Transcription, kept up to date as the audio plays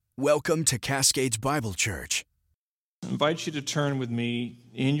Welcome to Cascades Bible Church. I invite you to turn with me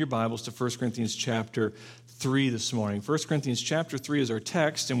in your Bibles to 1 Corinthians chapter 3 this morning. 1 Corinthians chapter 3 is our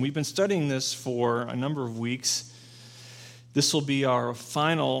text, and we've been studying this for a number of weeks. This will be our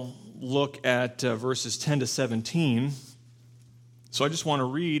final look at verses 10 to 17. So I just want to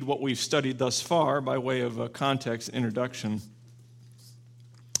read what we've studied thus far by way of a context introduction.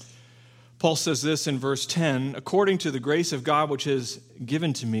 Paul says this in verse 10, "According to the grace of God which is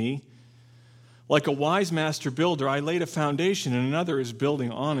given to me, like a wise master builder, I laid a foundation and another is building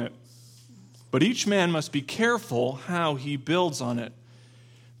on it. But each man must be careful how he builds on it.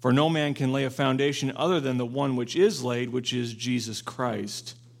 For no man can lay a foundation other than the one which is laid, which is Jesus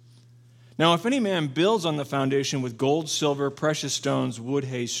Christ. Now if any man builds on the foundation with gold, silver, precious stones, wood,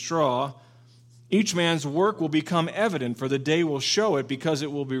 hay, straw, each man's work will become evident, for the day will show it, because it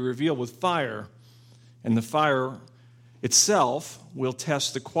will be revealed with fire. And the fire itself will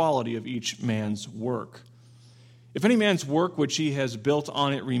test the quality of each man's work. If any man's work which he has built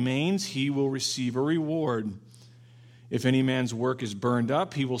on it remains, he will receive a reward. If any man's work is burned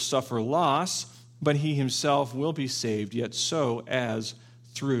up, he will suffer loss, but he himself will be saved, yet so as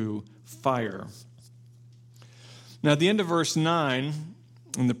through fire." Now at the end of verse 9,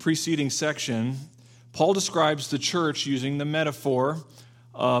 in the preceding section, Paul describes the church using the metaphor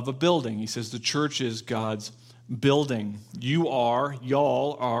of a building. He says the church is God's building.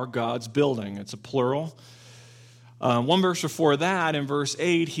 Y'all are God's building. It's a plural. One verse before that, in verse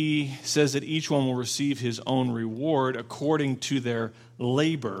 8, he says that each one will receive his own reward according to their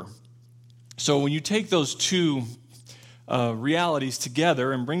labor. So when you take those two realities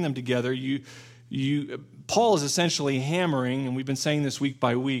together and bring them together, Paul is essentially hammering, and we've been saying this week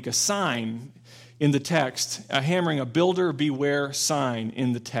by week, a sign in the text, hammering a builder beware sign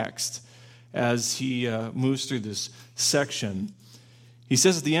in the text as he moves through this section. He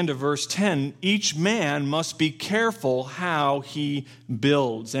says at the end of verse 10, each man must be careful how he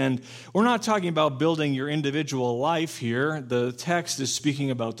builds. And we're not talking about building your individual life here. The text is speaking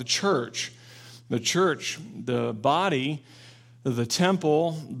about the church. The church, the body, the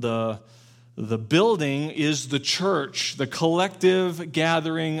temple, the building is the church, the collective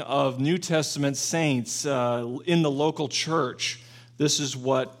gathering of New Testament saints in the local church. This is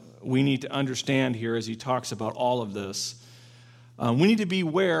what we need to understand here as he talks about all of this. We need to be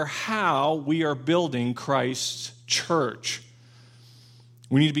aware how we are building Christ's church.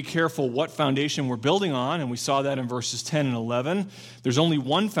 We need to be careful what foundation we're building on, and we saw that in verses 10 and 11. There's only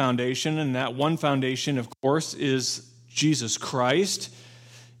one foundation, and that one foundation, of course, is Jesus Christ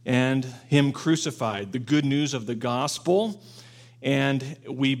and Him crucified, the good news of the gospel. And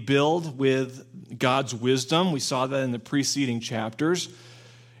we build with God's wisdom. We saw that in the preceding chapters.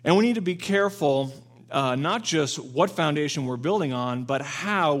 And we need to be careful not just what foundation we're building on, but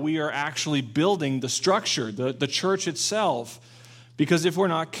how we are actually building the structure, the church itself. Because if we're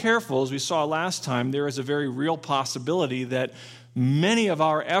not careful, as we saw last time, there is a very real possibility that many of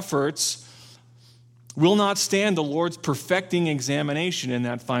our efforts will not stand the Lord's perfecting examination in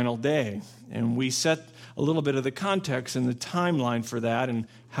that final day. And we set a little bit of the context and the timeline for that and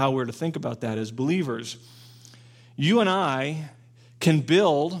how we're to think about that as believers. You and I can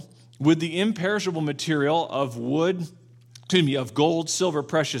build with the imperishable material of of gold, silver,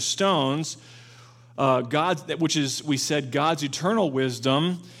 precious stones, which is, we said, God's eternal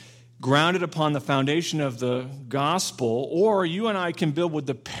wisdom, grounded upon the foundation of the gospel, or you and I can build with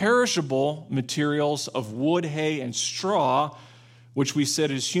the perishable materials of wood, hay, and straw, which we said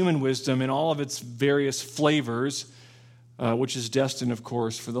is human wisdom in all of its various flavors, which is destined, of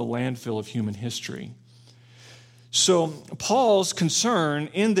course, for the landfill of human history. So Paul's concern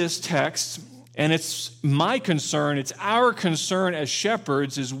in this text, and it's my concern, it's our concern as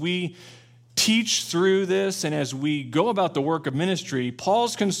shepherds as we teach through this and as we go about the work of ministry,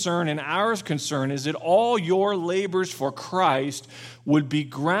 Paul's concern and our concern is that all your labors for Christ would be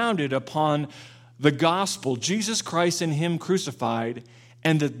grounded upon the gospel, Jesus Christ and Him crucified,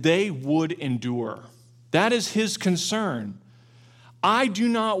 and that they would endure. That is his concern. I do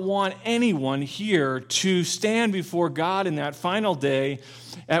not want anyone here to stand before God in that final day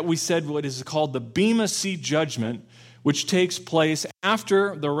at, we said, what is called the Bema Seat judgment, which takes place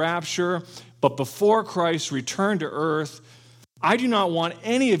after the rapture, but before Christ's return to earth. I do not want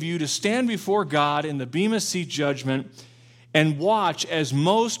any of you to stand before God in the Bema Seat judgment and watch as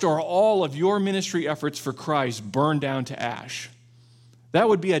most or all of your ministry efforts for Christ burn down to ash. That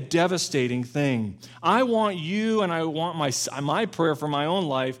would be a devastating thing. I want you, and I want my prayer for my own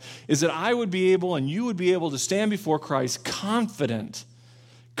life is that I would be able and you would be able to stand before Christ confident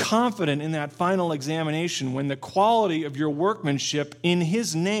confident in that final examination when the quality of your workmanship in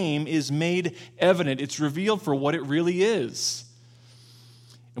His name is made evident. It's revealed for what it really is.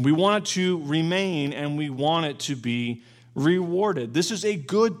 And we want it to remain, and we want it to be rewarded. This is a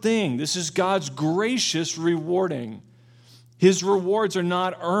good thing. This is God's gracious rewarding. His rewards are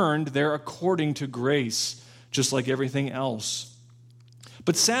not earned, they're according to grace, just like everything else.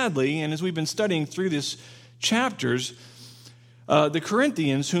 But sadly, and as we've been studying through these chapters, the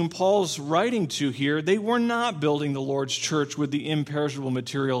Corinthians, whom Paul's writing to here, they were not building the Lord's church with the imperishable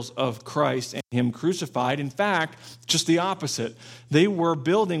materials of Christ and Him crucified. In fact, just the opposite. They were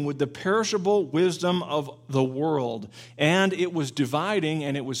building with the perishable wisdom of the world, and it was dividing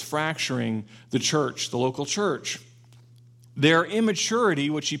and it was fracturing the church, the local church. Their immaturity,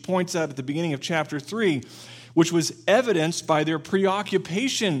 which he points out at the beginning of chapter 3, which was evidenced by their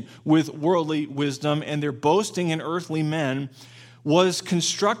preoccupation with worldly wisdom and their boasting in earthly men, was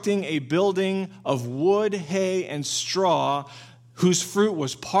constructing a building of wood, hay, and straw whose fruit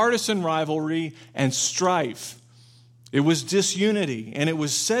was partisan rivalry and strife. It was disunity, and it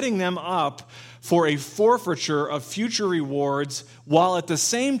was setting them up for a forfeiture of future rewards while at the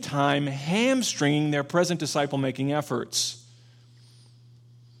same time hamstringing their present disciple-making efforts.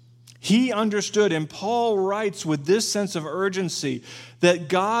 He understood, and Paul writes with this sense of urgency, that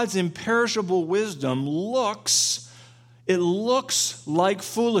God's imperishable wisdom looks like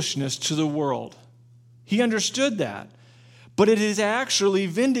foolishness to the world. He understood that. But it is actually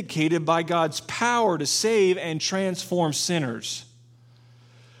vindicated by God's power to save and transform sinners.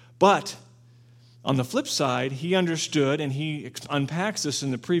 But on the flip side, he understood, and he unpacks this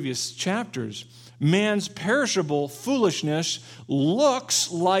in the previous chapters, man's perishable foolishness looks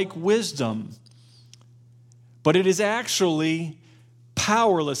like wisdom, but it is actually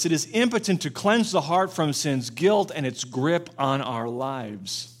powerless. It is impotent to cleanse the heart from sin's guilt and its grip on our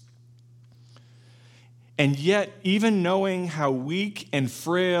lives. And yet, even knowing how weak and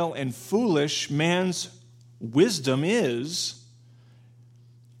frail and foolish man's wisdom is,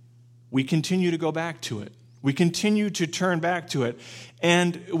 we continue to go back to it. We continue to turn back to it.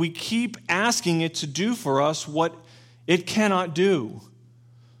 And we keep asking it to do for us what it cannot do.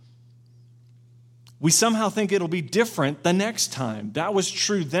 We somehow think it'll be different the next time. That was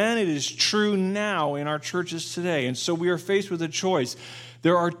true then. It is true now in our churches today. And so we are faced with a choice.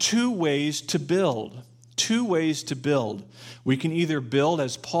 There are two ways to build. Two ways to build. We can either build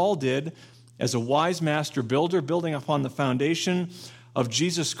as Paul did, as a wise master builder, building upon the foundation of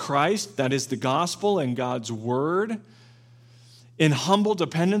Jesus Christ, that is the gospel and God's word, in humble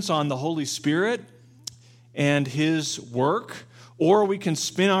dependence on the Holy Spirit and His work, or we can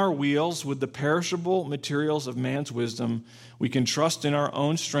spin our wheels with the perishable materials of man's wisdom. We can trust in our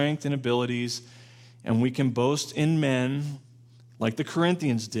own strength and abilities, and we can boast in men like the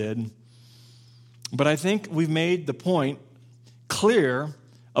Corinthians did. But I think we've made the point clear,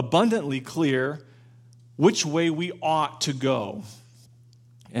 abundantly clear, which way we ought to go.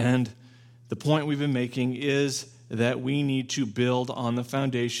 And the point we've been making is that we need to build on the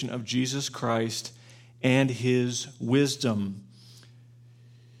foundation of Jesus Christ and His wisdom.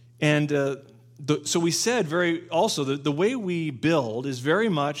 And so we said the way we build is very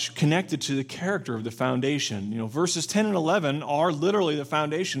much connected to the character of the foundation. You know, verses 10 and 11 are literally the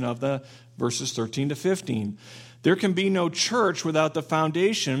foundation of the verses 13 to 15. There can be no church without the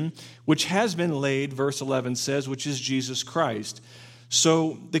foundation which has been laid, verse 11 says, which is Jesus Christ.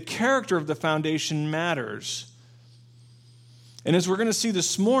 So the character of the foundation matters. And as we're going to see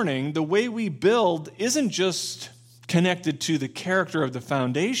this morning, the way we build isn't just connected to the character of the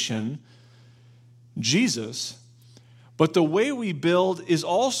foundation, Jesus, but the way we build is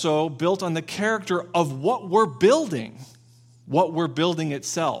also built on the character of what we're building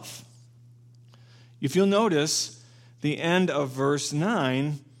itself. If you'll notice, the end of verse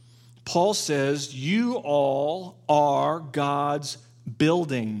 9, Paul says, you all are God's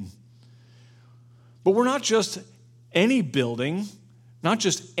building. But we're not just any building, not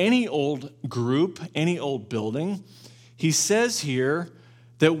just any old group, any old building. He says here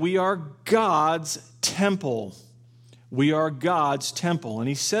that we are God's temple. We are God's temple. And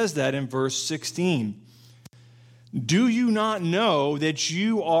he says that in verse 16. Do you not know that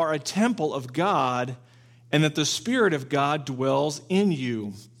you are a temple of God and that the Spirit of God dwells in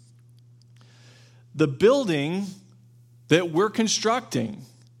you? The building that we're constructing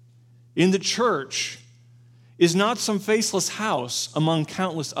in the church is not some faceless house among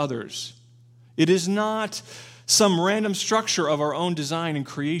countless others. It is not some random structure of our own design and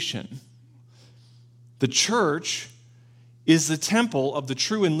creation. The church is the temple of the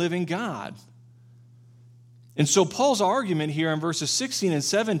true and living God. And so Paul's argument here in verses 16 and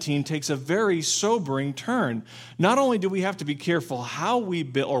 17 takes a very sobering turn. Not only do we have to be careful how we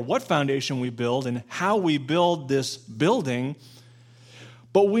build, or what foundation we build and how we build this building,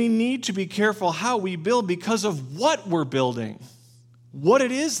 but we need to be careful how we build because of what we're building, what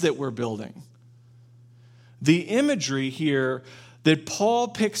it is that we're building. The imagery here that Paul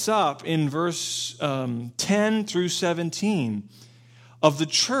picks up in verse 10 through 17 of the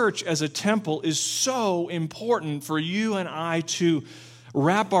church as a temple is so important for you and I to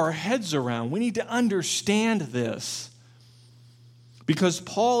wrap our heads around. We need to understand this because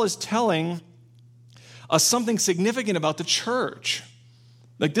Paul is telling us something significant about the church.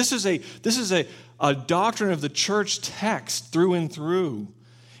 Like this is a doctrine of the church text through and through.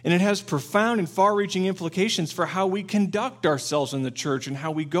 And it has profound and far-reaching implications for how we conduct ourselves in the church and how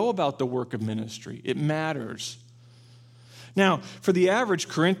we go about the work of ministry. It matters. Now, for the average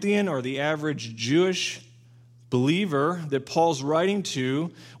Corinthian or the average Jewish believer that Paul's writing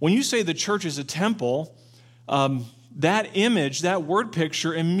to, when you say the church is a temple, that image, that word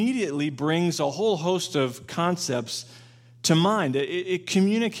picture immediately brings a whole host of concepts to mind. It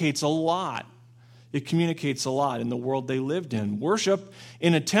communicates a lot. It communicates a lot in the world they lived in. Worship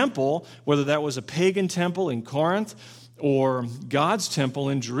in a temple, whether that was a pagan temple in Corinth or God's temple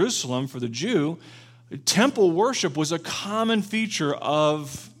in Jerusalem for the Jew, temple worship was a common feature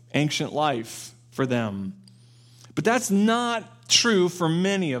of ancient life for them. But that's not true for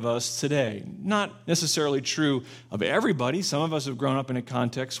many of us today. Not necessarily true of everybody. Some of us have grown up in a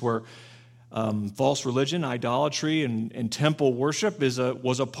context where false religion, idolatry, and temple worship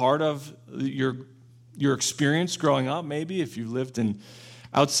was a part of your experience growing up, maybe if you lived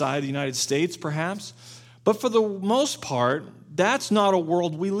outside the United States, perhaps. But for the most part, that's not a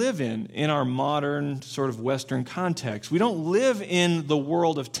world we live in our modern sort of Western context. We don't live in the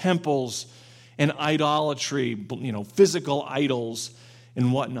world of temples and idolatry, physical idols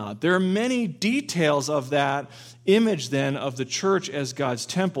and whatnot. There are many details of that image then of the church as God's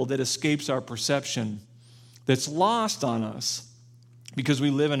temple that escapes our perception, that's lost on us because we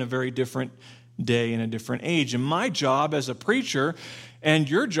live in a very different day and a different age. And my job as a preacher and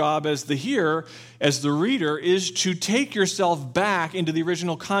your job as the hearer, as the reader, is to take yourself back into the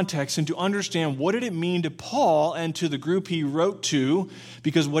original context and to understand what did it mean to Paul and to the group he wrote to,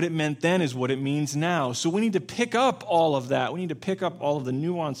 because what it meant then is what it means now. So we need to pick up all of that. We need to pick up all of the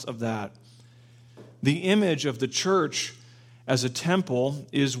nuance of that. The image of the church as a temple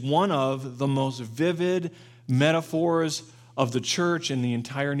is one of the most vivid metaphors of the church in the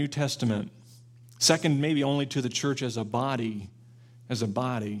entire New Testament. Second, maybe only to the church as a body.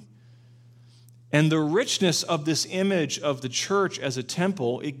 And the richness of this image of the church as a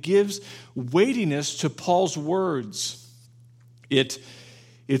temple, it gives weightiness to Paul's words.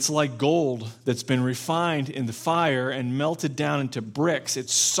 It's like gold that's been refined in the fire and melted down into bricks.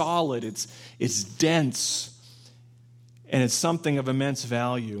 It's solid, it's dense, and it's something of immense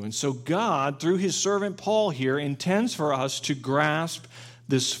value. And so God, through his servant Paul here, intends for us to grasp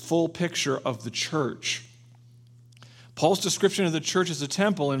this full picture of the church. Paul's description of the church as a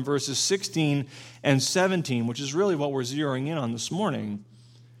temple in verses 16 and 17, which is really what we're zeroing in on this morning,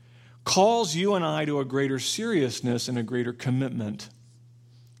 calls you and I to a greater seriousness and a greater commitment.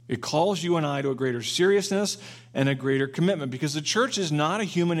 It calls you and I to a greater seriousness and a greater commitment because the church is not a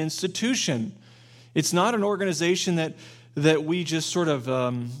human institution. It's not an organization that we just sort of,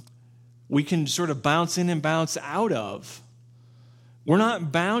 we can sort of bounce in and bounce out of. We're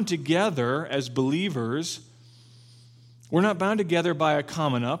not bound together as believers. We're not bound together by a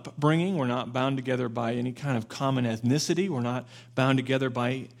common upbringing. We're not bound together by any kind of common ethnicity. We're not bound together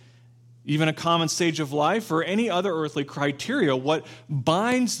by even a common stage of life or any other earthly criteria. What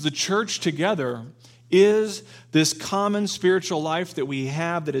binds the church together is this common spiritual life that we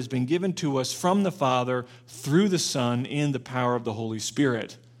have that has been given to us from the Father through the Son in the power of the Holy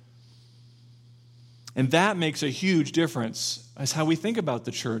Spirit. And that makes a huge difference as how we think about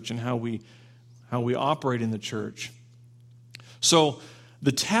the church and how we operate in the church. So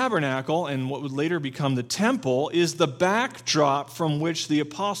the tabernacle and what would later become the temple is the backdrop from which the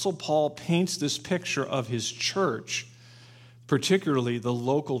Apostle Paul paints this picture of his church, particularly the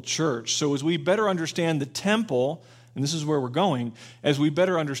local church. So as we better understand the temple, and this is where we're going, as we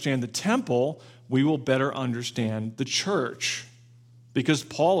better understand the temple, we will better understand the church. Because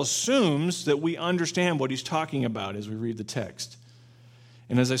Paul assumes that we understand what he's talking about as we read the text.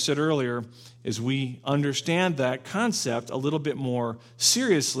 And as I said earlier, as we understand that concept a little bit more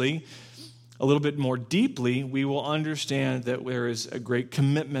seriously, a little bit more deeply, we will understand that there is a great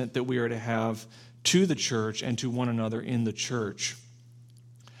commitment that we are to have to the church and to one another in the church.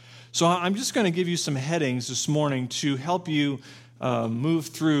 So I'm just going to give you some headings this morning to help you move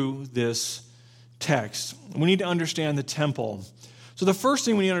through this text. We need to understand the temple. So the first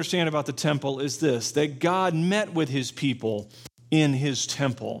thing we need to understand about the temple is this, that God met with his people in his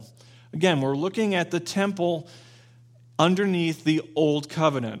temple. Again, we're looking at the temple underneath the Old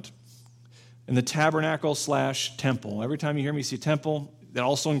Covenant and the tabernacle/temple. Every time you hear me say temple, that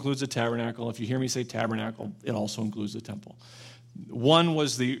also includes the tabernacle. If you hear me say tabernacle, it also includes the temple. One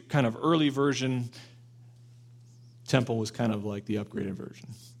was the kind of early version. Temple was kind of like the upgraded version.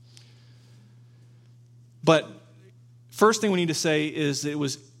 But first thing we need to say is it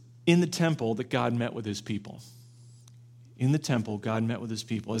was in the temple that God met with his people. In the temple, God met with his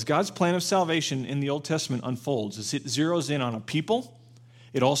people. As God's plan of salvation in the Old Testament unfolds, as it zeroes in on a people,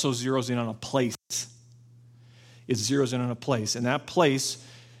 it also zeroes in on a place. It zeroes in on a place. And that place,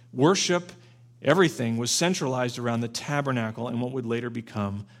 worship, everything was centralized around the tabernacle and what would later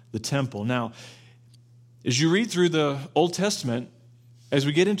become the temple. Now, as you read through the Old Testament, as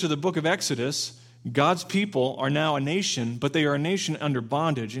we get into the book of Exodus, God's people are now a nation, but they are a nation under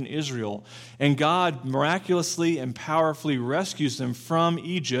bondage in Israel. And God miraculously and powerfully rescues them from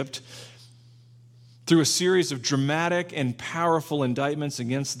Egypt through a series of dramatic and powerful indictments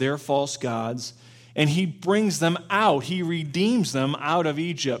against their false gods. And he brings them out. He redeems them out of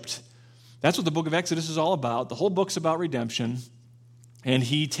Egypt. That's what the book of Exodus is all about. The whole book's about redemption. And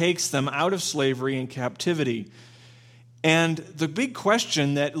he takes them out of slavery and captivity. And the big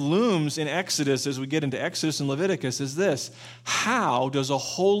question that looms in Exodus as we get into Exodus and Leviticus is this: how does a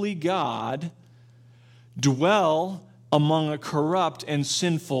holy God dwell among a corrupt and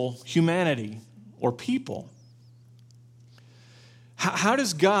sinful humanity or people? How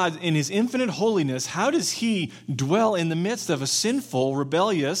does God, in his infinite holiness, how does he dwell in the midst of a sinful,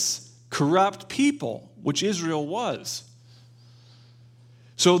 rebellious, corrupt people, which Israel was?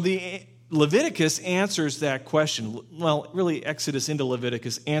 So the Leviticus answers that question. Well, really, Exodus into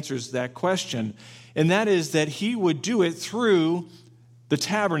Leviticus answers that question. And that is that he would do it through the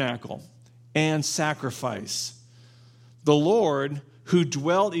tabernacle and sacrifice. The Lord, who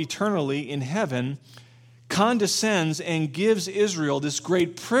dwelt eternally in heaven, condescends and gives Israel this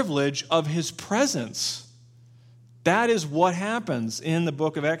great privilege of his presence. That is what happens in the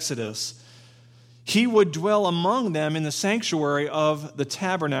book of Exodus. He would dwell among them in the sanctuary of the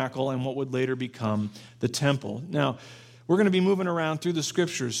tabernacle and what would later become the temple. Now, we're going to be moving around through the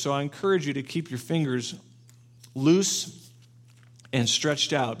scriptures, so I encourage you to keep your fingers loose and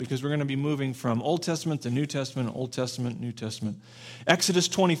stretched out, because we're going to be moving from Old Testament to New Testament, Old Testament, New Testament. Exodus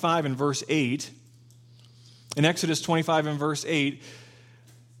 25 and verse 8. In Exodus 25 and verse 8,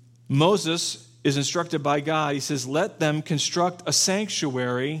 Moses is instructed by God. He says, "Let them construct a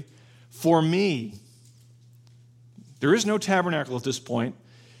sanctuary for me." There is no tabernacle at this point,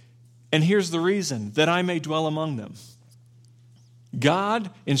 and here's the reason: that I may dwell among them. God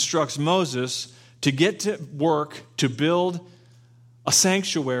instructs Moses to get to work to build a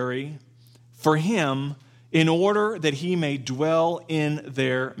sanctuary for him in order that he may dwell in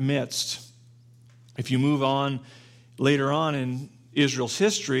their midst. If you move on later on in Israel's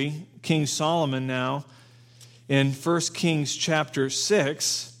history, King Solomon now, in 1 Kings chapter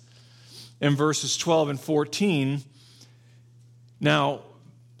 6, in verses 12 and 14, now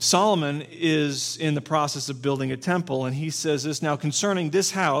Solomon is in the process of building a temple, and he says this: "Now concerning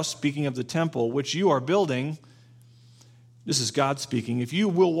this house," speaking of the temple, "which you are building," this is God speaking, "if you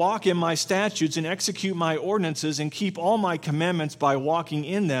will walk in my statutes and execute my ordinances and keep all my commandments by walking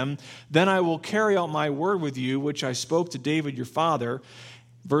in them, then I will carry out my word with you, which I spoke to David your father."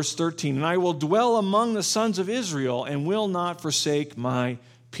 Verse 13, "And I will dwell among the sons of Israel and will not forsake my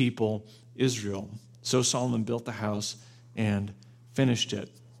people Israel." So Solomon built the house and finished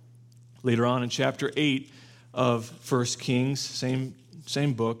it. Later on in chapter 8 of 1 Kings,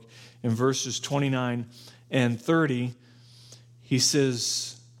 same book, in verses 29 and 30, he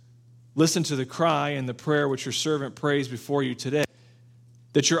says, "Listen to the cry and the prayer which your servant prays before you today,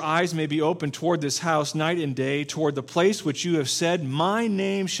 that your eyes may be open toward this house night and day, toward the place which you have said, my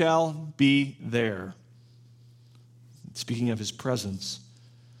name shall be there." Speaking of his presence,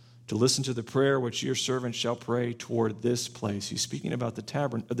 to listen to the prayer which your servant shall pray toward this place. He's speaking about the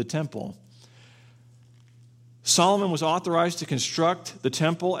temple. Solomon was authorized to construct the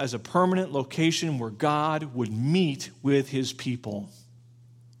temple as a permanent location where God would meet with his people.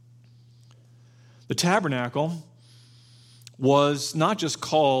 The tabernacle was not just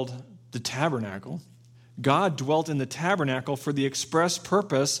called the tabernacle. God dwelt in the tabernacle for the express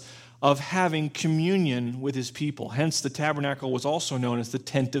purpose of having communion with his people. Hence, the tabernacle was also known as the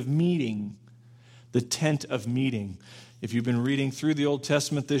tent of meeting. the tent of meeting. If you've been reading through the Old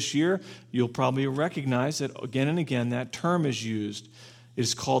Testament this year, you'll probably recognize that again and again that term is used. It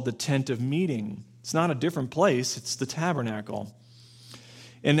is called the tent of meeting. It's not a different place, it's the tabernacle.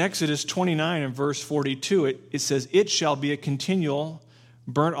 In Exodus 29 and verse 42, it says, "It shall be a continual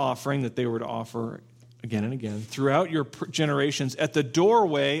burnt offering that they were to offer again and again throughout your generations at the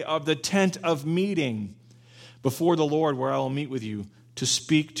doorway of the tent of meeting before the Lord, where I will meet with you to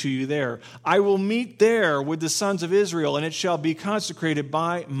speak to you there. I will meet there with the sons of Israel, and it shall be consecrated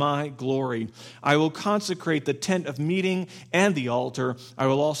by my glory. I will consecrate the tent of meeting and the altar. I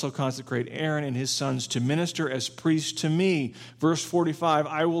will also consecrate Aaron and his sons to minister as priests to me." Verse 45,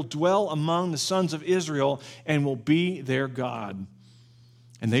 "I will dwell among the sons of Israel and will be their God.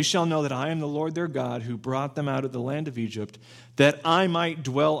 And they shall know that I am the Lord their God, who brought them out of the land of Egypt, that I might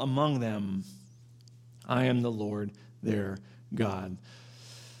dwell among them. I am the Lord their God."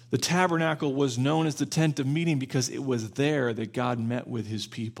 The tabernacle was known as the tent of meeting because it was there that God met with his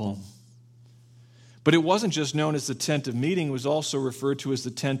people. But it wasn't just known as the tent of meeting, it was also referred to as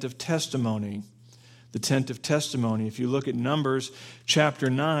the tent of testimony. The tent of testimony. If you look at Numbers chapter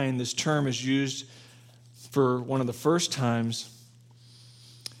 9, this term is used for one of the first times.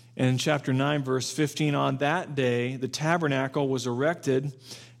 And in chapter 9, verse 15, "On that day the tabernacle was erected,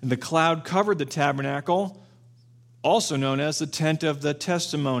 and the cloud covered the tabernacle," also known as the tent of the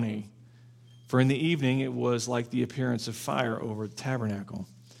testimony. "For in the evening it was like the appearance of fire over the tabernacle."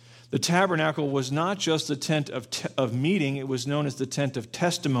 The tabernacle was not just the tent of meeting, it was known as the tent of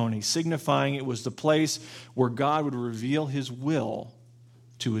testimony, signifying it was the place where God would reveal his will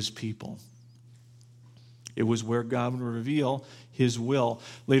to his people. It was where God would reveal his will.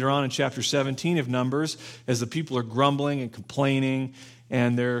 Later on in chapter 17 of Numbers, as the people are grumbling and complaining,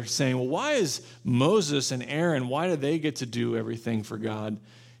 and they're saying, well, why is Moses and Aaron, why do they get to do everything for God?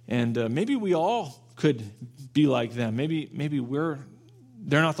 And maybe we all could be like them. Maybe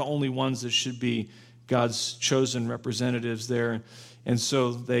they're not the only ones that should be God's chosen representatives there. And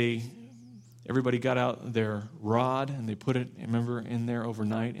so everybody got out their rod, and they put it, remember, in there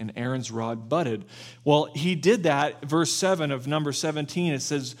overnight, and Aaron's rod budded. Well, he did that. Verse 7 of number 17, it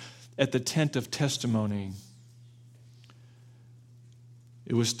says, at the tent of testimony.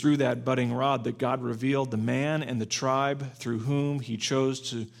 It was through that budding rod that God revealed the man and the tribe through whom he chose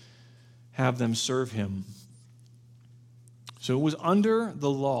to have them serve him. So it was under the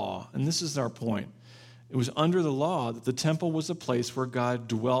law, and this is our point. It was under the law that the temple was a place where God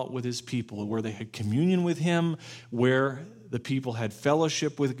dwelt with his people, where they had communion with him, where the people had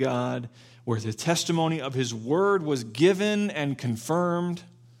fellowship with God, where the testimony of his word was given and confirmed.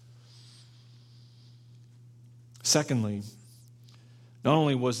 Secondly, not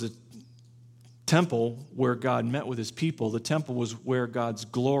only was the temple where God met with his people, the temple was where God's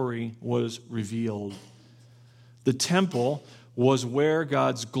glory was revealed. The temple was where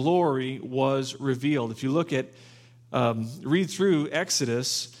God's glory was revealed. If you look at, read through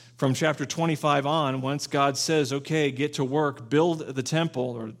Exodus from chapter 25 on, once God says, okay, get to work, build the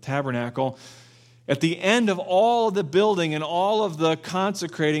temple or tabernacle, at the end of all of the building and all of the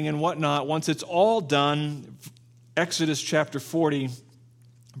consecrating and whatnot, once it's all done, Exodus chapter 40,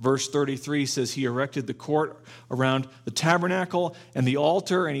 verse 33 says, he erected the court around the tabernacle and the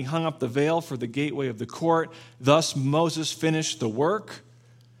altar, and he hung up the veil for the gateway of the court. Thus Moses finished the work.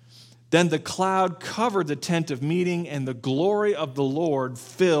 Then the cloud covered the tent of meeting, and the glory of the Lord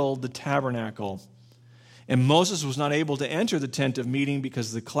filled the tabernacle. And Moses was not able to enter the tent of meeting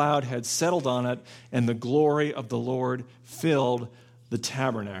because the cloud had settled on it, and the glory of the Lord filled the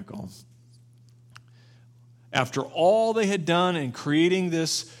tabernacle. After all they had done in creating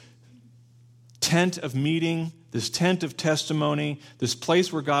this tent of meeting, this tent of testimony, this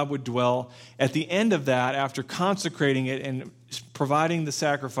place where God would dwell, at the end of that, after consecrating it and providing the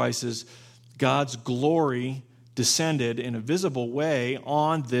sacrifices, God's glory descended in a visible way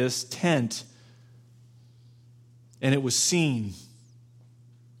on this tent. And it was seen.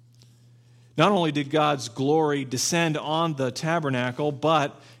 Not only did God's glory descend on the tabernacle,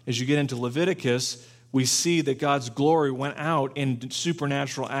 but as you get into Leviticus, we see that God's glory went out in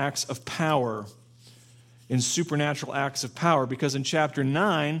supernatural acts of power. In supernatural acts of power. Because in chapter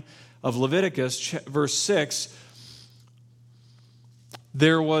 9 of Leviticus, verse 6,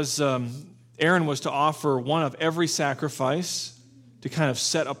 there was, Aaron was to offer one of every sacrifice to kind of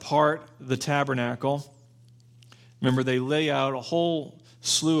set apart the tabernacle. Remember, they lay out a whole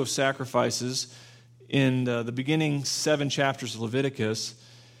slew of sacrifices in the beginning 7 chapters of Leviticus.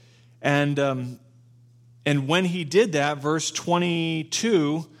 And when he did that, verse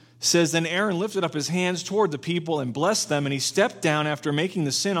 22 says, then Aaron lifted up his hands toward the people and blessed them, and he stepped down after making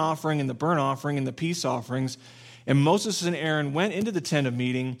the sin offering and the burnt offering and the peace offerings. And Moses and Aaron went into the tent of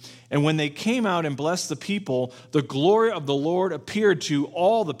meeting, and when they came out and blessed the people, the glory of the Lord appeared to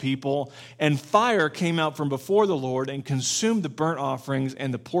all the people, and fire came out from before the Lord and consumed the burnt offerings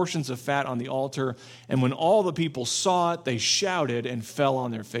and the portions of fat on the altar. And when all the people saw it, they shouted and fell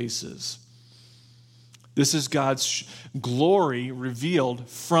on their faces. This is God's glory revealed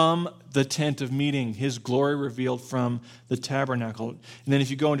from the tent of meeting, his glory revealed from the tabernacle. And then if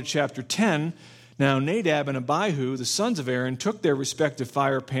you go into chapter 10, now Nadab and Abihu, the sons of Aaron, took their respective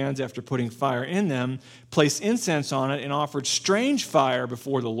fire pans after putting fire in them, placed incense on it, and offered strange fire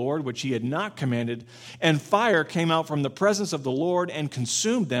before the Lord, which he had not commanded. And fire came out from the presence of the Lord and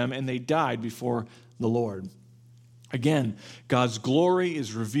consumed them, and they died before the Lord. Again, God's glory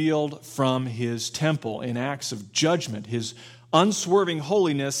is revealed from his temple in acts of judgment. His unswerving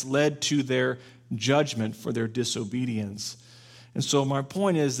holiness led to their judgment for their disobedience. And so my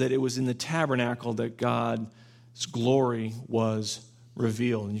point is that it was in the tabernacle that God's glory was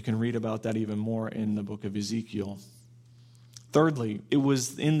revealed. And you can read about that even more in the book of Ezekiel. Thirdly, it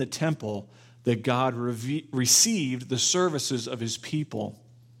was in the temple that God received the services of his people.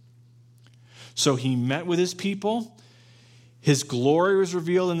 So he met with his people. His glory was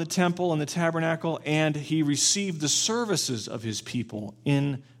revealed in the temple and the tabernacle, and he received the services of his people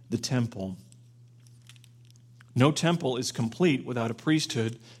in the temple. No temple is complete without a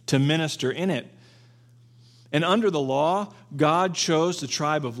priesthood to minister in it. And under the law, God chose the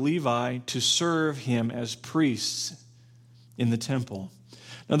tribe of Levi to serve him as priests in the temple.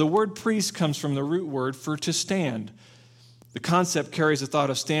 Now, the word priest comes from the root word for to stand. The concept carries the thought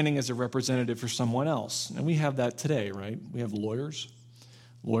of standing as a representative for someone else. And we have that today, right? We have lawyers.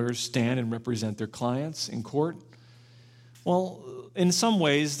 Lawyers stand and represent their clients in court. Well, in some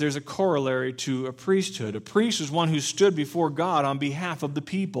ways, there's a corollary to a priesthood. A priest is one who stood before God on behalf of the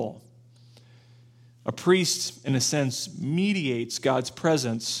people. A priest, in a sense, mediates God's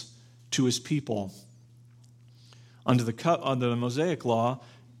presence to his people. Under the Mosaic law,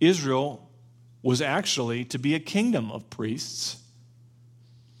 Israel was actually to be a kingdom of priests.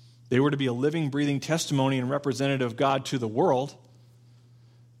 They were to be a living, breathing testimony and representative of God to the world.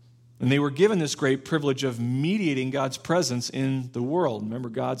 And they were given this great privilege of mediating God's presence in the world. Remember,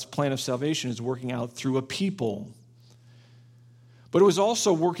 God's plan of salvation is working out through a people. But it was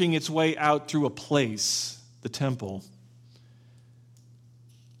also working its way out through a place, the temple.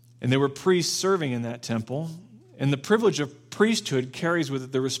 And there were priests serving in that temple. And the privilege of priesthood carries with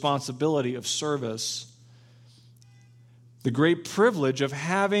it the responsibility of service. The great privilege of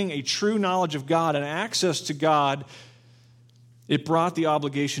having a true knowledge of God and access to God, it brought the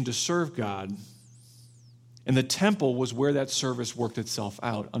obligation to serve God. And the temple was where that service worked itself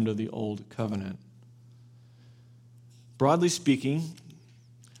out under the old covenant. Broadly speaking,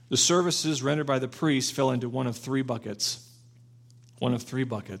 the services rendered by the priests fell into one of three buckets. One of three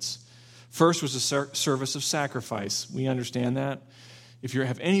buckets. First was the service of sacrifice. We understand that. If you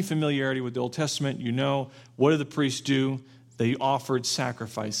have any familiarity with the Old Testament, you know, what did the priests do? They offered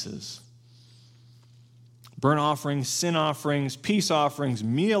sacrifices. Burnt offerings, sin offerings, peace offerings,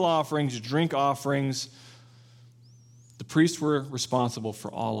 meal offerings, drink offerings. The priests were responsible for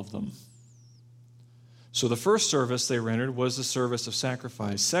all of them. So the first service they rendered was the service of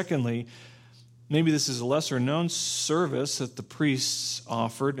sacrifice. Secondly, maybe this is a lesser-known service that the priests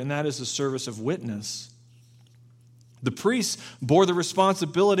offered, and that is the service of witness. The priests bore the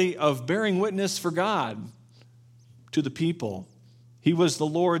responsibility of bearing witness for God to the people.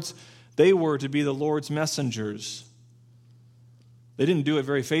 They were to be the Lord's messengers. They didn't do it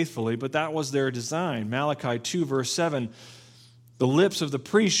very faithfully, but that was their design. Malachi 2, verse 7, the lips of the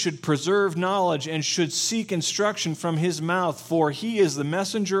priest should preserve knowledge and should seek instruction from his mouth, for he is the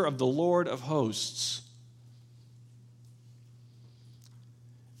messenger of the Lord of hosts.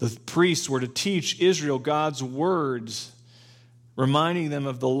 The priests were to teach Israel God's words, reminding them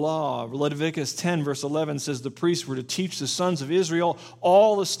of the law. Leviticus 10, verse 11 says the priests were to teach the sons of Israel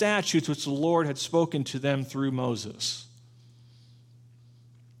all the statutes which the Lord had spoken to them through Moses.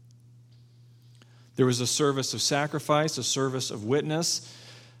 There was a service of sacrifice, a service of witness,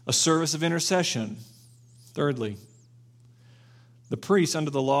 a service of intercession. Thirdly, the priests under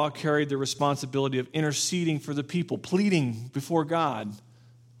the law carried the responsibility of interceding for the people, pleading before God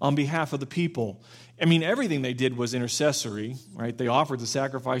on behalf of the people. I mean, everything they did was intercessory, right? They offered the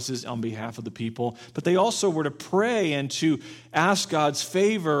sacrifices on behalf of the people, but they also were to pray and to ask God's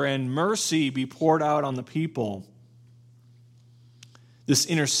favor and mercy be poured out on the people. This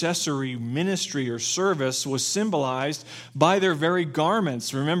intercessory ministry or service was symbolized by their very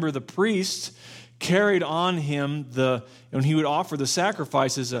garments. Remember, the priest carried on him when he would offer the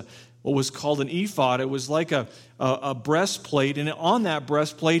sacrifices, what was called an ephod. It was like a breastplate, and on that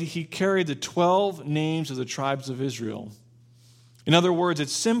breastplate he carried the 12 names of the tribes of Israel. In other words, it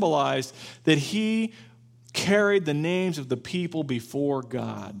symbolized that he carried the names of the people before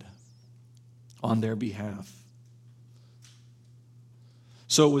God on their behalf.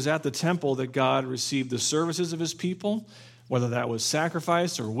 So it was at the temple that God received the services of his people, whether that was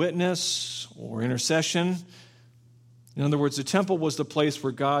sacrifice or witness or intercession. In other words, the temple was the place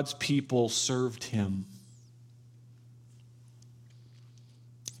where God's people served him.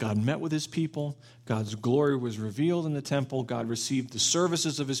 God met with his people. God's glory was revealed in the temple. God received the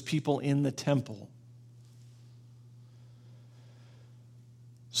services of his people in the temple.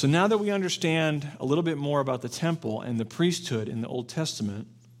 So now that we understand a little bit more about the temple and the priesthood in the Old Testament,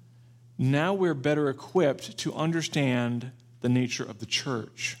 now we're better equipped to understand the nature of the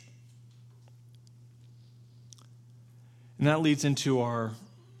church. And that leads into our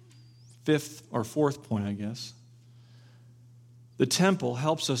fourth point, I guess. The temple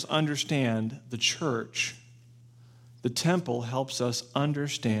helps us understand the church. The temple helps us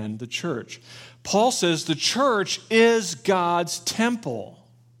understand the church. Paul says the church is God's temple.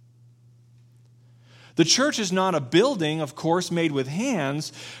 The church is not a building, of course, made with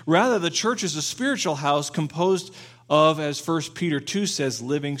hands. Rather, the church is a spiritual house composed of, as 1 Peter 2 says,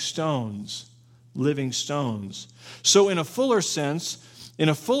 living stones. Living stones. So in a fuller sense,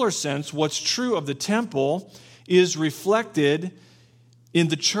 what's true of the temple is reflected in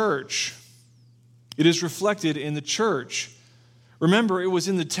the church. It is reflected in the church. Remember, it was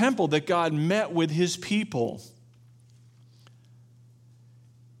in the temple that God met with his people.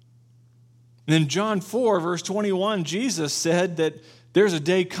 And in John 4, verse 21, Jesus said that there's a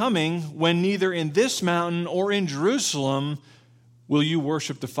day coming when neither in this mountain or in Jerusalem will you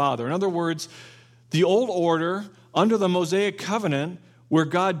worship the Father. In other words, the old order under the Mosaic covenant, where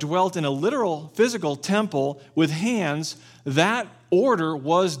God dwelt in a literal physical temple with hands, that order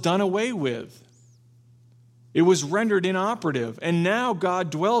was done away with. It was rendered inoperative. And now God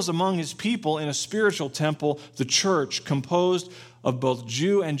dwells among his people in a spiritual temple, the church, composed of both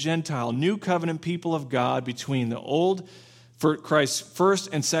Jew and Gentile, new covenant people of God between the old, for Christ's first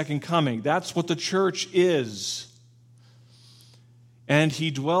and second coming. That's what the church is. And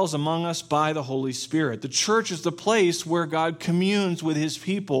he dwells among us by the Holy Spirit. The church is the place where God communes with his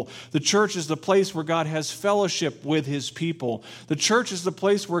people. The church is the place where God has fellowship with his people. The church is the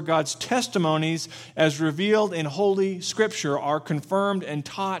place where God's testimonies, as revealed in Holy Scripture, are confirmed and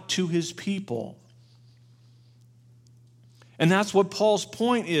taught to his people. And that's what Paul's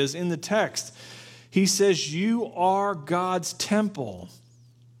point is in the text. He says, you are God's temple.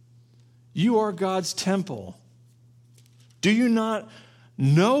 You are God's temple. Do you not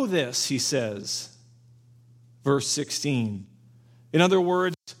know this, he says, verse 16. In other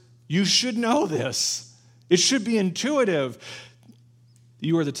words, you should know this. It should be intuitive.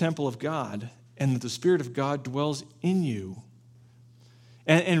 You are the temple of God, and that the Spirit of God dwells in you.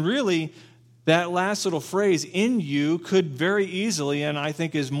 And really, that last little phrase, in you, could very easily, and I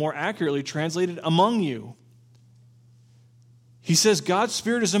think is more accurately translated, among you. He says God's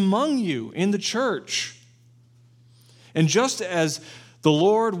Spirit is among you in the church. And just as the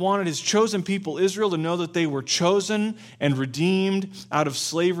Lord wanted his chosen people, Israel, to know that they were chosen and redeemed out of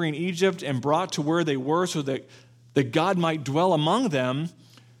slavery in Egypt and brought to where they were so that God might dwell among them,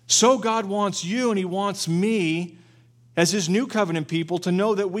 so God wants you and he wants me as his new covenant people to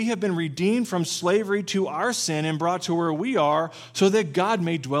know that we have been redeemed from slavery to our sin and brought to where we are so that God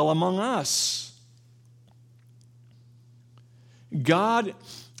may dwell among us. God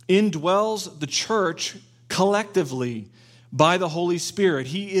indwells the church collectively by the Holy Spirit.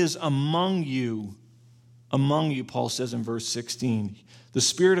 He is among you. Among you, Paul says in verse 16. The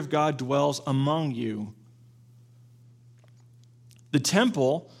Spirit of God dwells among you. The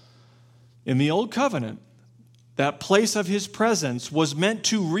temple in the Old Covenant, that place of his presence, was meant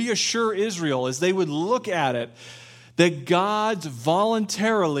to reassure Israel as they would look at it that God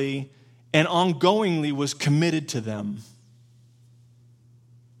voluntarily and ongoingly was committed to them.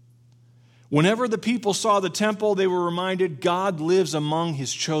 Whenever the people saw the temple, they were reminded God lives among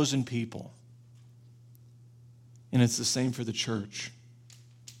his chosen people. And it's the same for the church.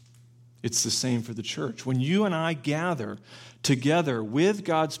 It's the same for the church. When you and I gather together with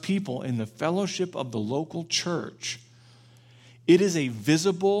God's people in the fellowship of the local church, it is a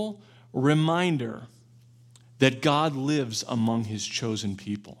visible reminder that God lives among his chosen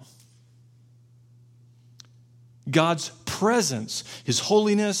people. God's presence, his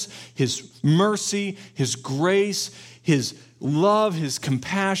holiness, his mercy, his grace, his love, his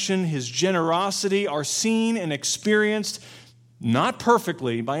compassion, his generosity are seen and experienced, not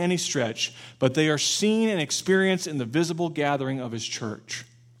perfectly by any stretch, but they are seen and experienced in the visible gathering of his church.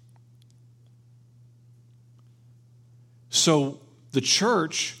 So the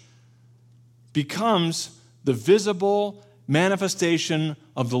church becomes the visible manifestation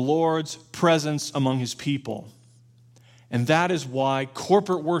of the Lord's presence among his people. And that is why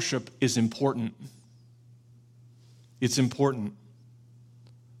corporate worship is important. It's important.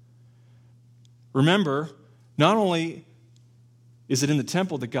 Remember, not only is it in the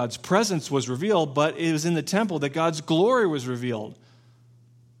temple that God's presence was revealed, but it was in the temple that God's glory was revealed.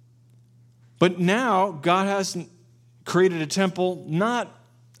 But now God has created a temple, not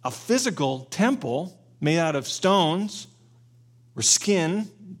a physical temple made out of stones or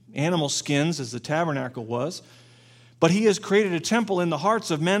skin, animal skins as the tabernacle was, but he has created a temple in the hearts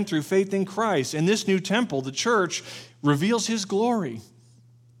of men through faith in Christ. And this new temple, the church, reveals his glory.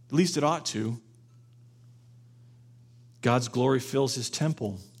 At least it ought to. God's glory fills his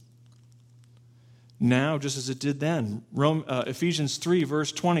temple. Now, just as it did then. Ephesians 3,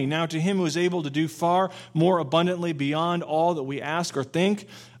 verse 20. Now to him who is able to do far more abundantly beyond all that we ask or think,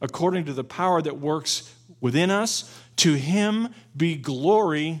 according to the power that works within us, to him be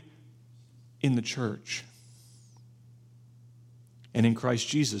glory in the church and in Christ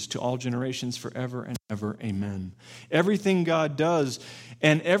Jesus to all generations forever and ever. Amen. Everything God does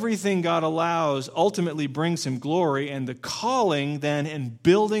and everything God allows ultimately brings him glory, and the calling then and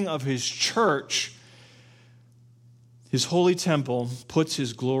building of his church, his holy temple, puts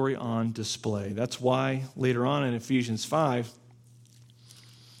his glory on display. That's why later on in Ephesians 5,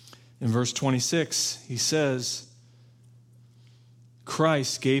 in verse 26, he says,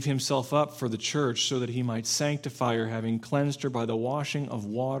 Christ gave himself up for the church so that he might sanctify her, having cleansed her by the washing of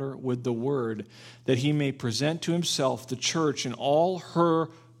water with the word, that he may present to himself the church in all her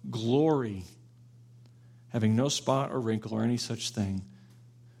glory, having no spot or wrinkle or any such thing,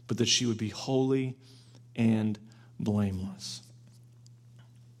 but that she would be holy and blameless.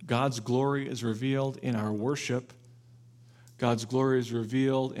 God's glory is revealed in our worship. God's glory is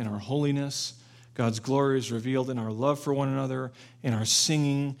revealed in our holiness. God's glory is revealed in our love for one another, in our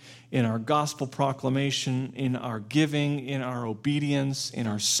singing, in our gospel proclamation, in our giving, in our obedience, in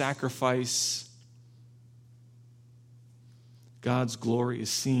our sacrifice. God's glory is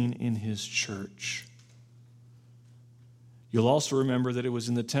seen in his church. You'll also remember that it was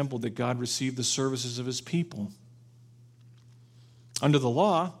in the temple that God received the services of his people. Under the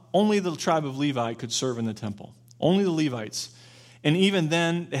law, only the tribe of Levi could serve in the temple. Only the Levites. And even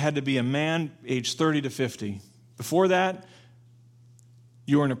then, it had to be a man aged 30 to 50. Before that,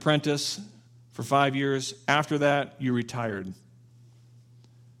 you were an apprentice for 5 years. After that, you retired.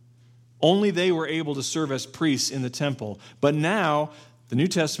 Only they were able to serve as priests in the temple. But now, the New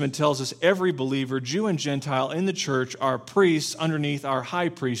Testament tells us every believer, Jew and Gentile, in the church are priests underneath our high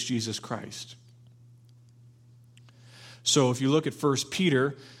priest, Jesus Christ. So if you look at 1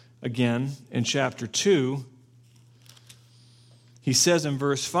 Peter, again, in chapter 2, he says in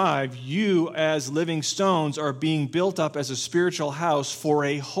verse 5, you as living stones are being built up as a spiritual house for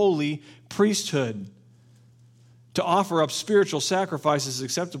a holy priesthood, to offer up spiritual sacrifices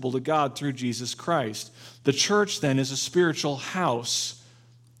acceptable to God through Jesus Christ. The church then is a spiritual house.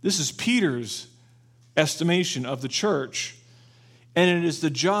 This is Peter's estimation of the church. And it is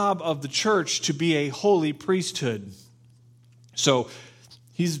the job of the church to be a holy priesthood. So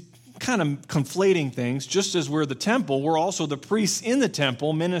he's kind of conflating things. Just as we're the temple, we're also the priests in the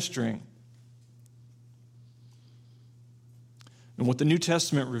temple ministering. And what the New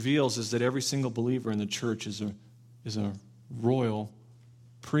Testament reveals is that every single believer in the church is a royal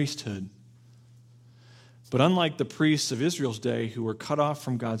priesthood. But unlike the priests of Israel's day who were cut off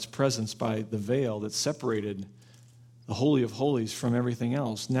from God's presence by the veil that separated the Holy of Holies from everything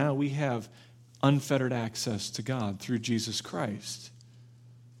else, now we have unfettered access to God through Jesus Christ.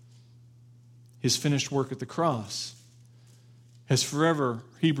 His finished work at the cross has forever,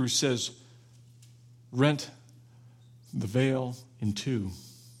 Hebrews says, rent the veil in two.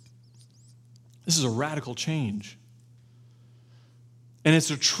 This is a radical change. And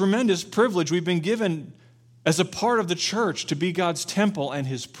it's a tremendous privilege we've been given as a part of the church to be God's temple and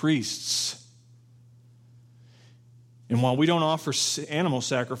his priests. And while we don't offer animal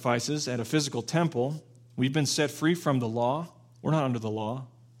sacrifices at a physical temple, we've been set free from the law. We're not under the law.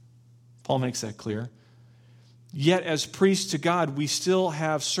 Paul makes that clear. Yet as priests to God, we still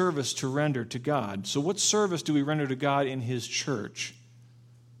have service to render to God. So what service do we render to God in his church?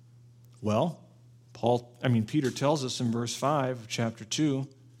 Well, Peter tells us in verse 5 of chapter 2,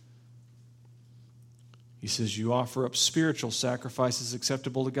 he says, you offer up spiritual sacrifices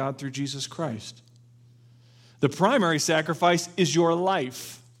acceptable to God through Jesus Christ. The primary sacrifice is your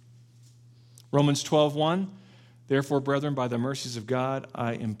life. Romans 12:1, therefore, brethren, by the mercies of God,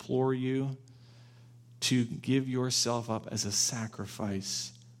 I implore you to give yourself up as a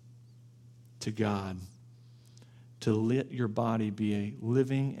sacrifice to God, to let your body be a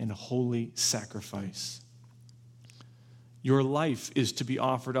living and holy sacrifice. Your life is to be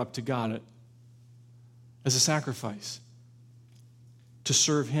offered up to God as a sacrifice, to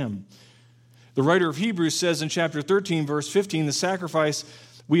serve Him. The writer of Hebrews says in chapter 13, verse 15, the sacrifice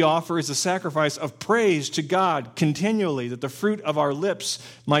we offer is a sacrifice of praise to God continually, that the fruit of our lips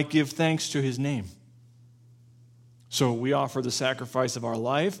might give thanks to His name. So we offer the sacrifice of our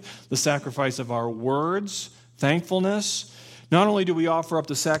life, the sacrifice of our words, thankfulness. Not only do we offer up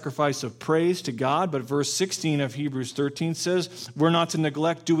the sacrifice of praise to God, but verse 16 of Hebrews 13 says, we're not to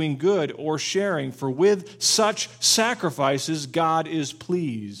neglect doing good or sharing, for with such sacrifices God is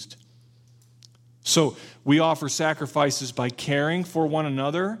pleased. So we offer sacrifices by caring for one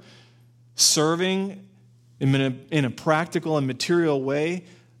another, serving in a practical and material way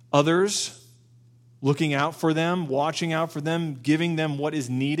others, looking out for them, watching out for them, giving them what is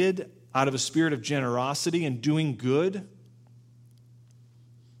needed out of a spirit of generosity and doing good.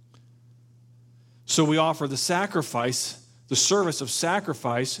 So we offer the sacrifice, the service of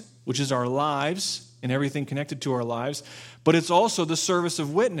sacrifice, which is our lives and everything connected to our lives, but it's also the service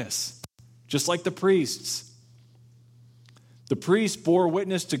of witness, just like the priests. The priests bore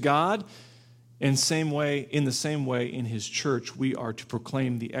witness to God, in the same way in His church we are to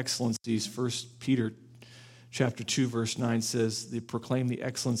proclaim the excellencies. 1 Peter chapter 2 verse 9 says, they proclaim the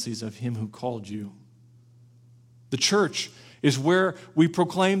excellencies of Him who called you. The church is where we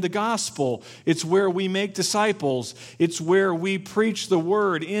proclaim the gospel. It's where we make disciples. It's where we preach the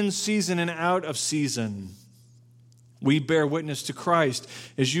word in season and out of season. We bear witness to Christ.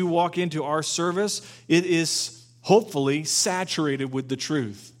 As you walk into our service, it is hopefully saturated with the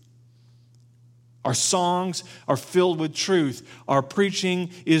truth. Our songs are filled with truth. Our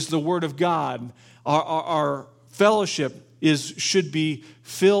preaching is the word of God. Our fellowship should be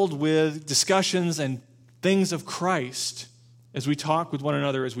filled with discussions and things of Christ. As we talk with one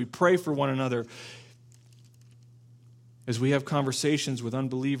another, as we pray for one another, as we have conversations with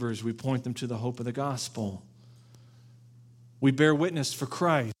unbelievers, we point them to the hope of the gospel. We bear witness for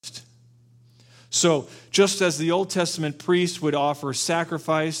Christ. So, just as the Old Testament priest would offer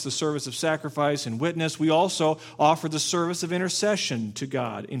sacrifice, the service of sacrifice and witness, we also offer the service of intercession to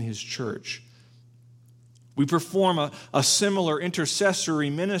God in His church. We perform a similar intercessory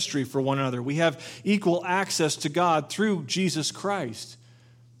ministry for one another. We have equal access to God through Jesus Christ.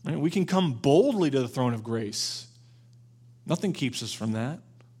 Right? We can come boldly to the throne of grace. Nothing keeps us from that.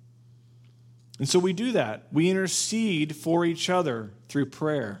 And so we do that. We intercede for each other through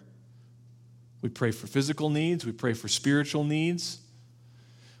prayer. We pray for physical needs. We pray for spiritual needs.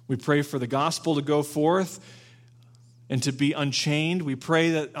 We pray for the gospel to go forth and to be unchained. We pray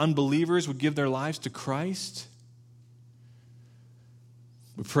that unbelievers would give their lives to Christ.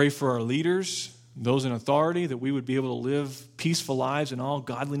 We pray for our leaders, those in authority, that we would be able to live peaceful lives in all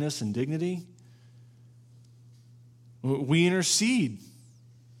godliness and dignity. We intercede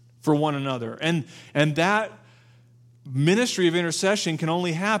for one another. And that ministry of intercession can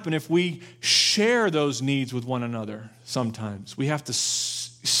only happen if we share those needs with one another sometimes. We have to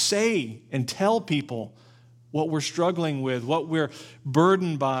say and tell people what we're struggling with, what we're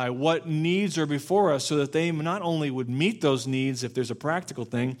burdened by, what needs are before us, so that they not only would meet those needs if there's a practical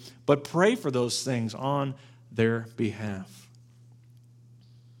thing, but pray for those things on their behalf.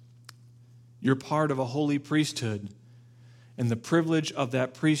 You're part of a holy priesthood, and the privilege of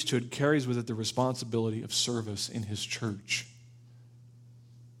that priesthood carries with it the responsibility of service in His church.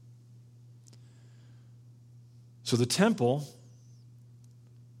 So the temple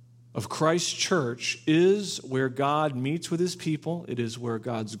of Christ's church is where God meets with His people. It is where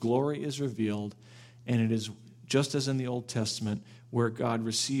God's glory is revealed. And it is, just as in the Old Testament, where God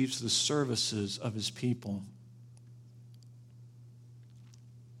receives the services of His people.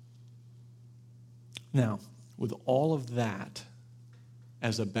 Now, with all of that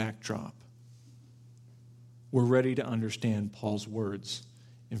as a backdrop, we're ready to understand Paul's words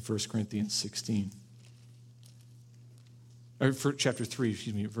in 1 Corinthians 16. Or chapter 3,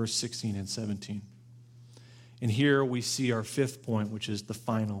 verse 16 and 17. And here we see our fifth point, which is the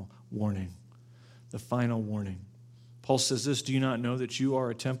final warning. The final warning. Paul says this, do you not know that you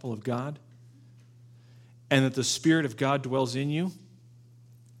are a temple of God, and that the Spirit of God dwells in you?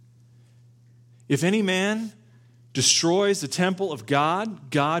 If any man destroys the temple of God,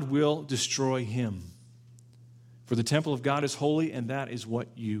 God will destroy him. For the temple of God is holy, and that is what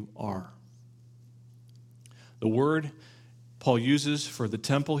you are. The word Paul uses for the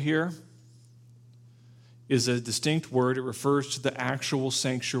temple here is a distinct word. It refers to the actual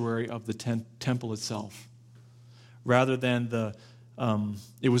sanctuary of the temple itself, rather than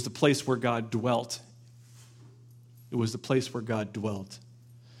it was the place where God dwelt. It was the place where God dwelt.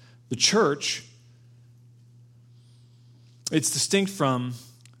 The church, it's distinct from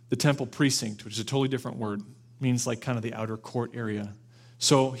the temple precinct, which is a totally different word. It means like kind of the outer court area.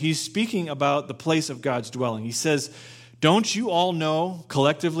 So he's speaking about the place of God's dwelling. He says, don't you all know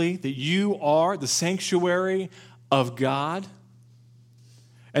collectively that you are the sanctuary of God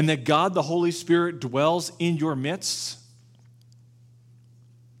and that God, the Holy Spirit, dwells in your midst?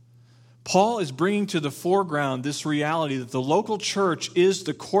 Paul is bringing to the foreground this reality that the local church is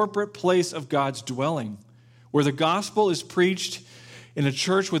the corporate place of God's dwelling. Where the gospel is preached in a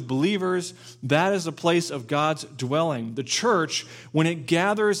church with believers, that is a place of God's dwelling. The church, when it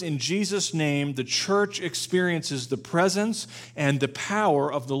gathers in Jesus' name, the church experiences the presence and the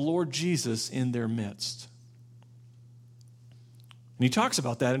power of the Lord Jesus in their midst. And he talks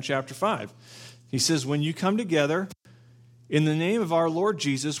about that in chapter 5. He says, when you come together in the name of our Lord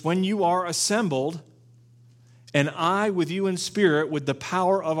Jesus, when you are assembled, and I with you in spirit with the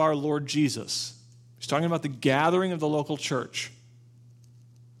power of our Lord Jesus. He's talking about the gathering of the local church.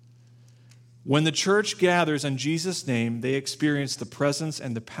 When the church gathers in Jesus' name, they experience the presence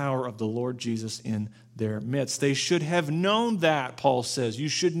and the power of the Lord Jesus in their midst. They should have known that, Paul says. You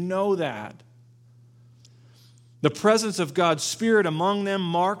should know that. The presence of God's Spirit among them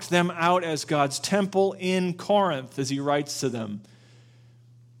marked them out as God's temple in Corinth, as he writes to them.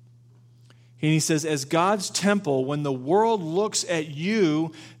 And he says, as God's temple, when the world looks at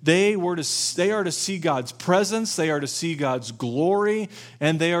you, they are to see God's presence, they are to see God's glory,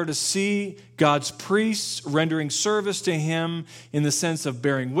 and they are to see God's priests rendering service to him in the sense of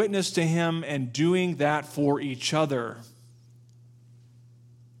bearing witness to him and doing that for each other.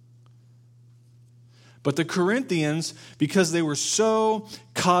 But the Corinthians, because they were so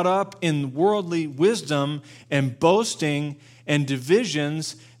caught up in worldly wisdom and boasting and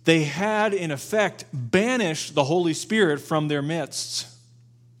divisions, they had, in effect, banished the Holy Spirit from their midst.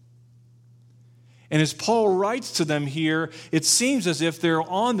 And as Paul writes to them here, it seems as if they're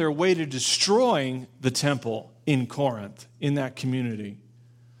on their way to destroying the temple in Corinth, in that community.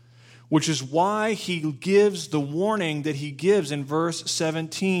 Which is why he gives the warning that he gives in verse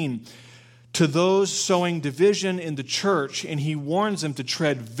 17 to those sowing division in the church, and he warns them to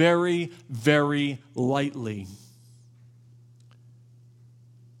tread very, very lightly.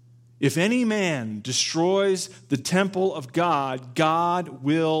 If any man destroys the temple of God, God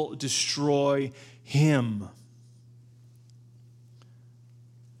will destroy him.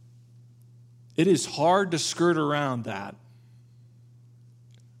 It is hard to skirt around that.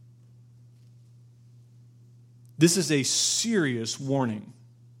 This is a serious warning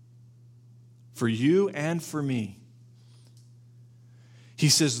for you and for me. He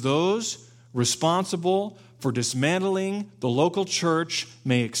says those responsible for dismantling the local church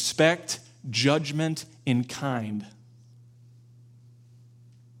may expect judgment in kind.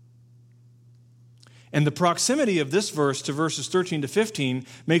 And the proximity of this verse to verses 13 to 15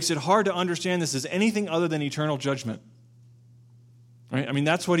 makes it hard to understand this as anything other than eternal judgment. Right? I mean,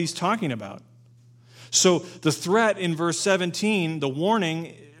 that's what he's talking about. So the threat in verse 17, the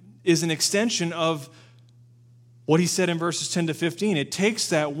warning, is an extension of what he said in verses 10 to 15. It takes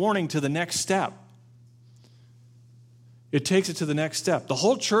that warning to the next step. It takes it to the next step. The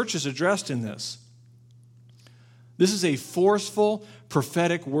whole church is addressed in this. This is a forceful,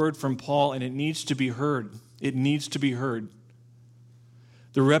 prophetic word from Paul, and it needs to be heard. It needs to be heard.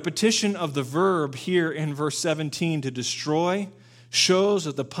 The repetition of the verb here in verse 17, to destroy, shows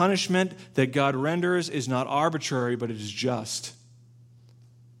that the punishment that God renders is not arbitrary, but it is just.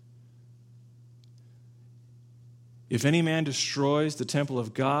 If any man destroys the temple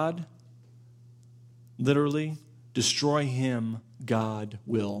of God, literally, destroy him, God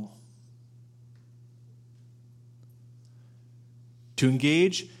will. To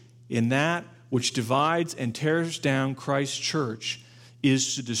engage in that which divides and tears down Christ's church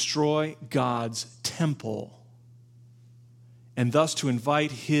is to destroy God's temple, and thus to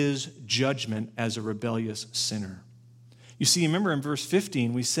invite his judgment as a rebellious sinner. You see, remember in verse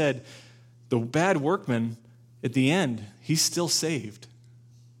 15, we said the bad workman at the end, he's still saved.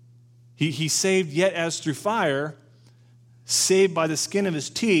 He's saved yet as through fire, saved by the skin of his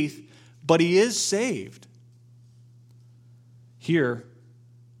teeth, but he is saved. Here,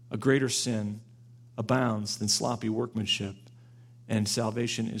 a greater sin abounds than sloppy workmanship, and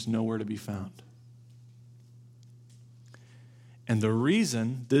salvation is nowhere to be found. And the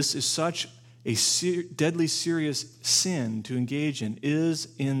reason this is such a deadly serious sin to engage in is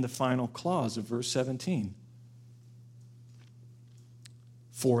in the final clause of verse 17.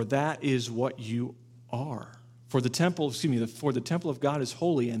 For that is what you are. For the temple of God is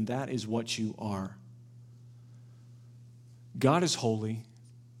holy, and that is what you are. God is holy.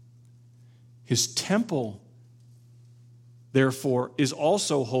 His temple, therefore, is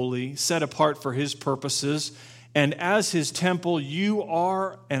also holy, set apart for his purposes. And as his temple, you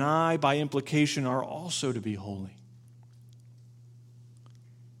are, and I, by implication, are also to be holy.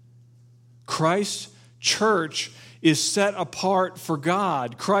 Christ's church is set apart for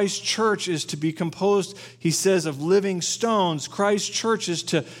God. Christ's church is to be composed, he says, of living stones. Christ's church is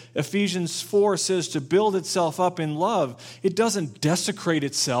to, Ephesians 4 says, to build itself up in love. It doesn't desecrate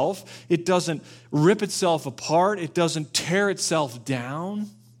itself. It doesn't rip itself apart. It doesn't tear itself down.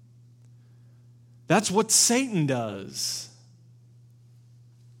 That's what Satan does.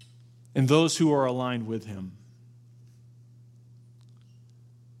 And those who are aligned with him.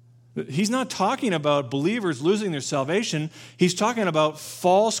 He's not talking about believers losing their salvation. He's talking about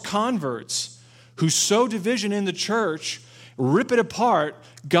false converts who sow division in the church, rip it apart.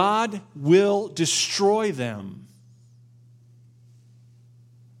 God will destroy them.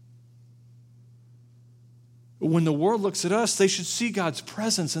 When the world looks at us, they should see God's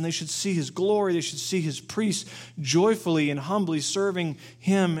presence and they should see his glory. They should see his priests joyfully and humbly serving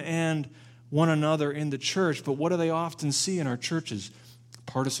him and one another in the church. But what do they often see in our churches?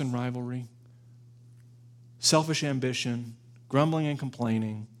 Partisan rivalry, selfish ambition, grumbling and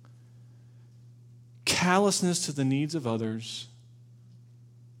complaining, callousness to the needs of others,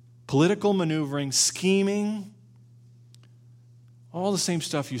 political maneuvering, scheming, all the same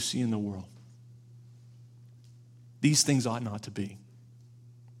stuff you see in the world. These things ought not to be.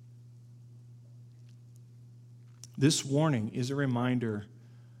 This warning is a reminder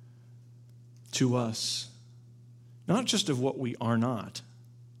to us, not just of what we are not,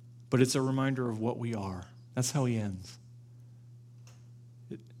 but it's a reminder of what we are. That's how he ends.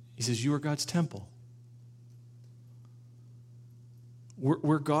 He says, you are God's temple.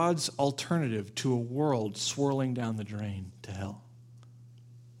 We're God's alternative to a world swirling down the drain to hell.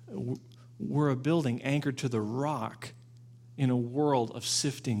 We're a building anchored to the rock in a world of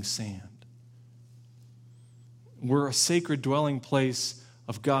sifting sand. We're a sacred dwelling place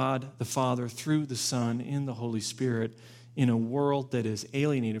of God the Father through the Son in the Holy Spirit in a world that is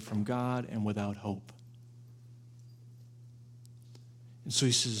alienated from God and without hope. And so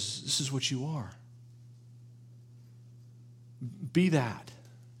he says, this is what you are. Be that.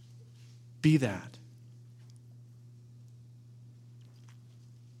 Be that.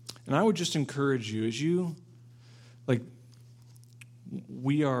 And I would just encourage you, as you,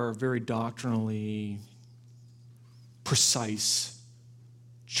 we are very doctrinally precise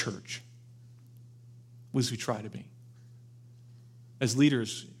church. At least we try to be. As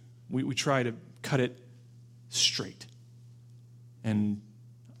leaders, we try to cut it straight. And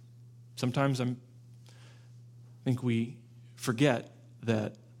sometimes I think we forget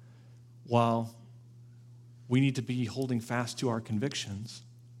that while we need to be holding fast to our convictions,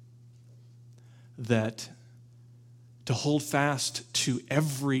 that to hold fast to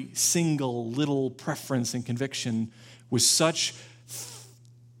every single little preference and conviction with such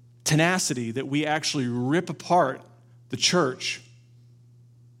tenacity that we actually rip apart the church,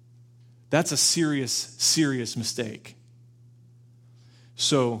 that's a serious, serious mistake.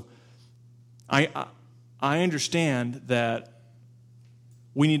 So I understand that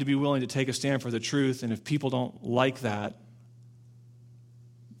we need to be willing to take a stand for the truth, and if people don't like that,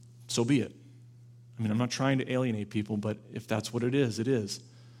 so be it. I mean, I'm not trying to alienate people, but if that's what it is, it is.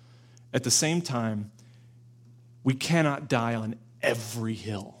 At the same time, we cannot die on every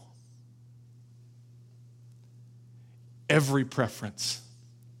hill, every preference.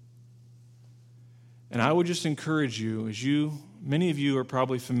 And I would just encourage you, many of you are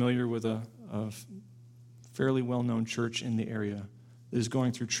probably familiar with a fairly well-known church in the area that is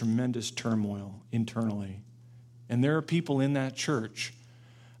going through tremendous turmoil internally. And there are people in that church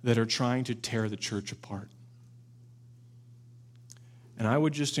that are trying to tear the church apart. And I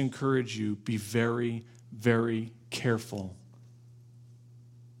would just encourage you, be very, very careful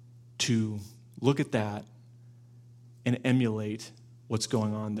to look at that and emulate what's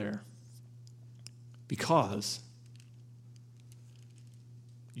going on there. Because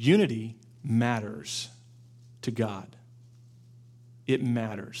unity matters to God. It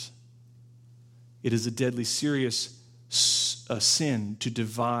matters. It is a deadly serious sin to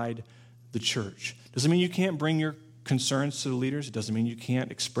divide the church. Doesn't mean you can't bring your concerns to the leaders. It doesn't mean you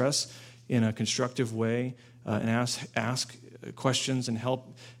can't express in a constructive way and ask questions and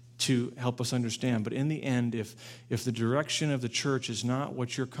help us understand. But in the end, if the direction of the church is not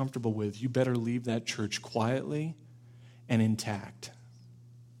what you're comfortable with, you better leave that church quietly and intact,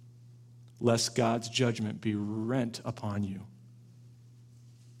 lest God's judgment be rent upon you.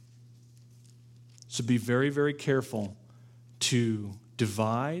 So be very, very careful to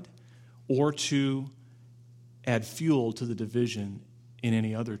divide or to add fuel to the division in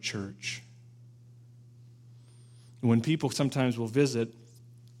any other church. When people sometimes will visit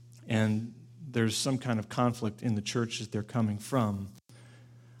and there's some kind of conflict in the church that they're coming from,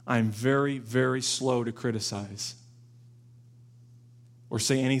 I'm very, very slow to criticize or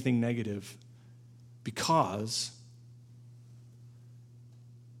say anything negative because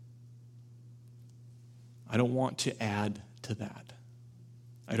I don't want to add to that.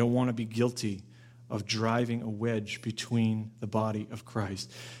 I don't want to be guilty of driving a wedge between the body of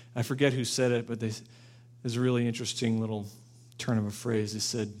Christ. I forget who said it, but there's a really interesting little turn of a phrase. They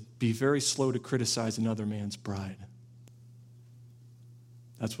said, be very slow to criticize another man's bride.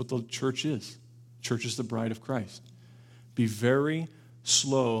 That's what the church is. Church is the bride of Christ. Be very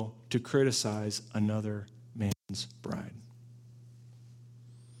slow to criticize another man's bride.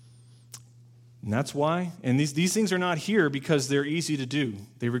 And that's why, and these things are not here because they're easy to do.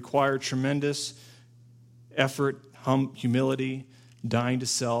 They require tremendous effort, humility, dying to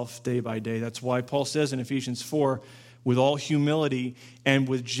self day by day. That's why Paul says in Ephesians 4, with all humility and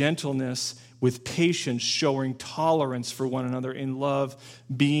with gentleness, with patience, showing tolerance for one another in love,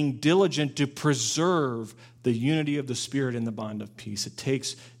 being diligent to preserve the unity of the Spirit in the bond of peace. It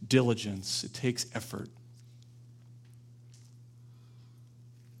takes diligence. It takes effort.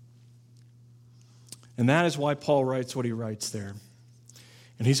 And that is why Paul writes what he writes there.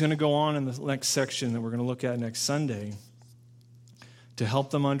 And he's going to go on in the next section that we're going to look at next Sunday to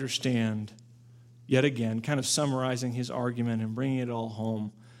help them understand, yet again, kind of summarizing his argument and bringing it all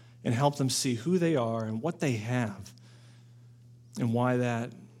home and help them see who they are and what they have and why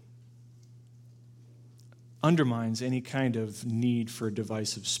that undermines any kind of need for a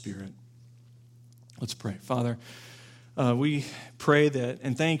divisive spirit. Let's pray. Father, we pray that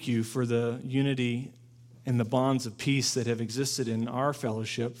and thank you for the unity and the bonds of peace that have existed in our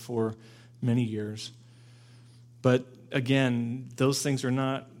fellowship for many years. But again, those things are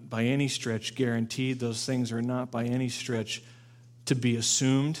not by any stretch guaranteed. Those things are not by any stretch to be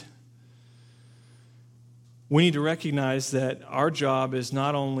assumed. We need to recognize that our job is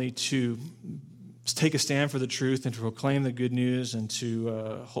not only to take a stand for the truth and to proclaim the good news and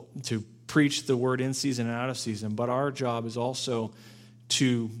to preach the word in season and out of season, but our job is also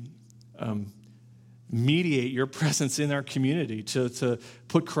to mediate your presence in our community, to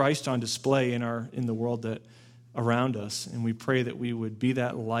put Christ on display in the world that around us. And we pray that we would be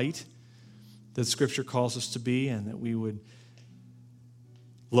that light that Scripture calls us to be, and that we would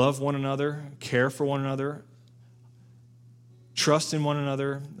love one another, care for one another, trust in one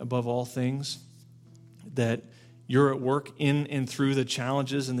another above all things, that you're at work in and through the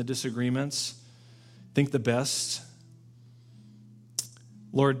challenges and the disagreements. Think the best.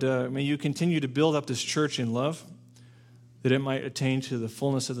 Lord, may you continue to build up this church in love, that it might attain to the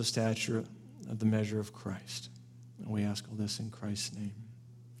fullness of the stature of the measure of Christ. And we ask all this in Christ's name.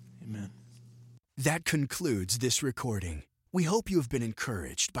 Amen. That concludes this recording. We hope you have been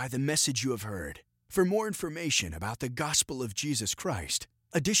encouraged by the message you have heard. For more information about the gospel of Jesus Christ,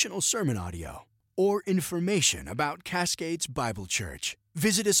 additional sermon audio, or information about Cascades Bible Church,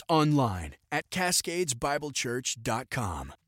 visit us online at cascadesbiblechurch.com.